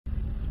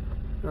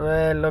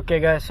Well, okay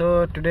guys,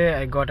 so today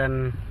I got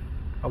a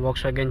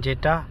Volkswagen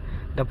Jetta.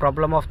 The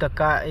problem of the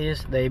car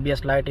is the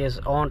ABS light is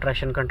on,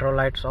 traction control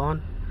lights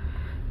on.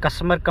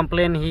 Customer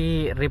complained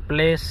he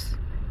replaced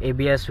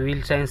ABS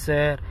wheel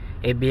sensor,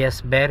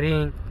 ABS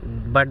bearing,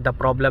 but the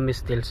problem is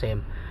still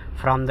same.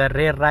 From the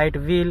rear right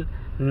wheel,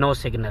 no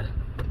signal.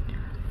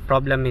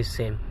 Problem is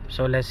same.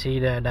 So let's see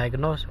the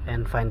diagnose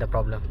and find the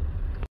problem.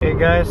 Okay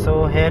guys,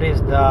 so here is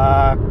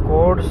the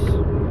codes.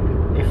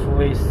 If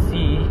we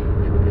see,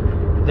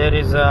 there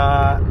is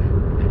a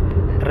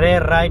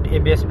rear right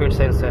ABS speed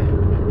sensor.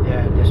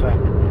 Yeah, this one.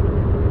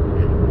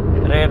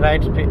 Rear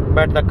right speed,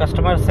 but the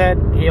customer said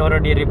he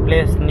already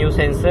replaced new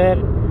sensor,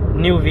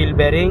 new wheel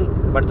bearing,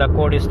 but the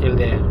code is still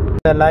there.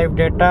 The live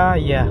data,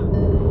 yeah,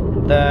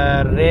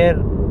 the rear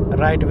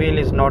right wheel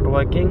is not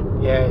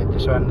working. Yeah,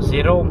 this one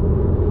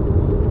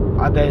 0,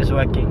 other is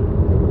working.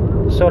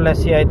 So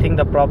let's see, I think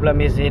the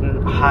problem is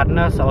in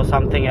harness or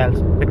something else,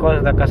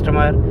 because the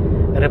customer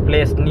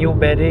replaced new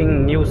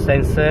bearing, new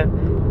sensor,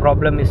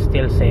 problem is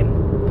still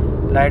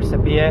same. Lights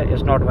appear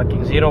is not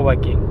working, 0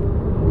 working.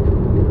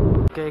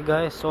 Okay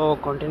guys, so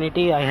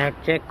continuity, I had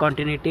checked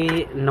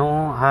continuity,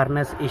 no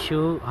harness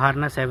issue,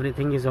 harness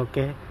everything is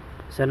okay.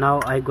 So now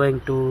I'm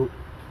going to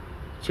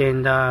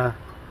change the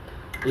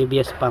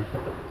ABS pump.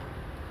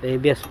 The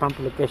ABS pump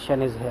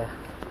location is here.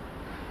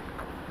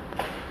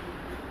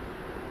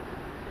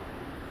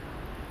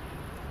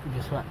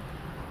 This one.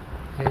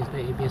 Here is the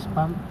ABS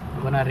pump.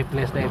 I'm gonna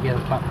replace the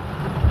ABS pump.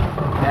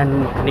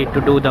 Then need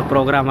to do the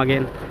program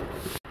again.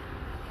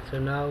 So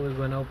now we're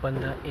gonna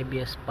open the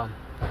ABS pump.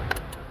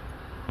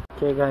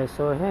 Okay guys,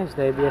 so here's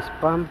the ABS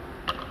pump.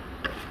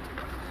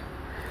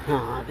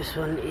 This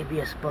one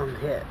ABS pump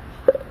here.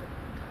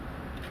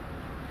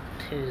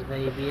 Here's the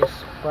ABS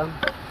pump.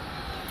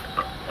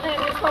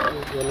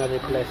 We're gonna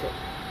replace it.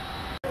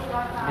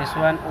 This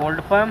one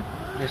old pump,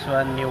 this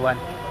one new one.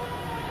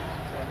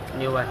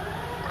 New one.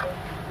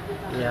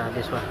 Yeah,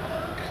 this one.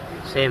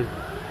 Same.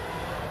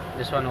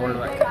 This one old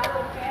one.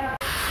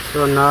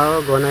 So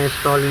now gonna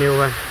install new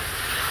one.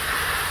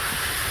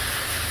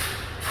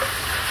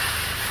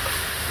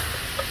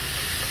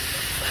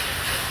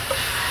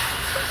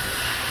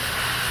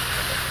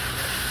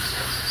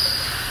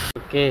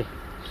 Okay,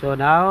 so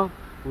now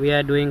we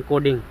are doing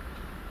coding,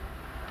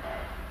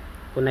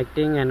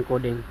 connecting and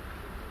coding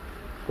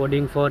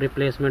for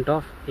replacement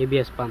of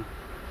ABS pump.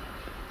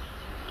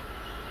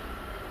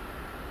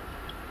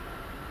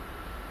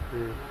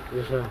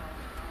 Yes, sir.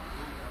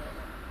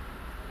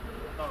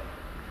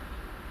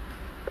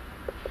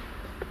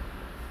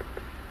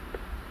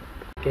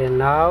 Okay,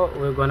 now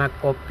we're gonna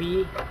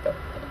copy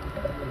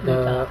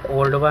the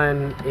old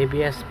one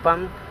ABS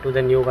pump to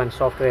the new one,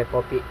 software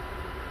copy.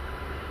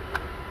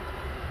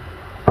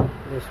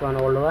 This one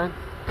old one,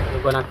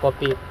 we're gonna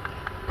copy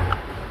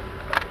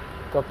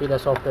the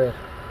software.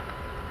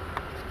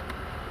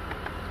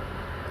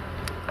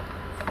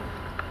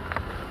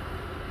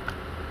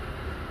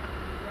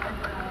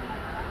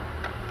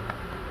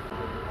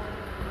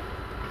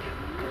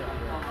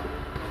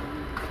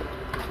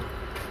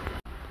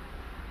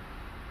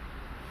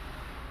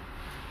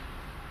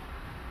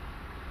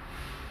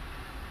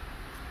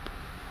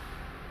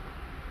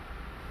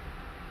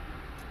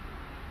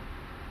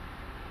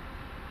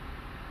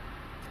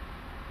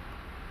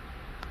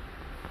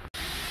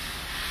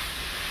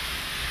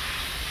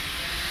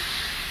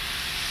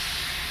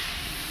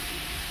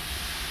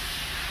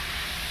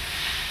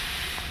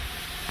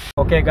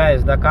 Okay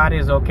guys, the car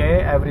is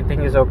okay,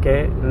 everything is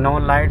okay, no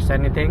lights,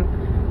 anything,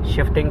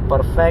 shifting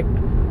perfect.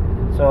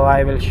 So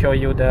I will show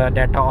you the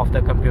data of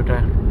the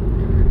computer,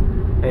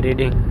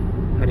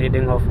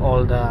 reading of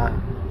all the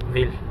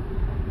wheel.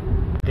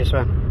 This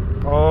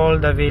one, all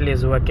the wheel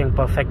is working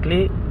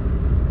perfectly,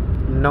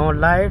 no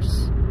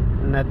lights,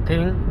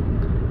 nothing.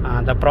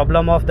 The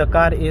problem of the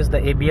car is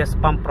the ABS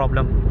pump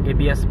problem.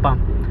 ABS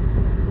pump.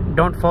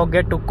 Don't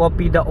forget to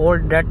copy the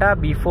old data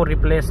before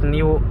replace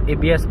new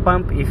ABS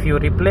pump. If you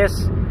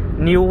replace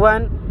new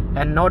one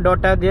and no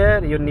data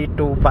there, you need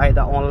to buy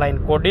the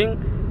online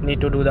coding, need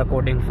to do the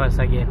coding first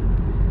again.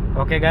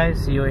 Okay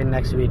guys, see you in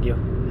next video.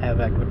 Have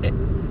a good day.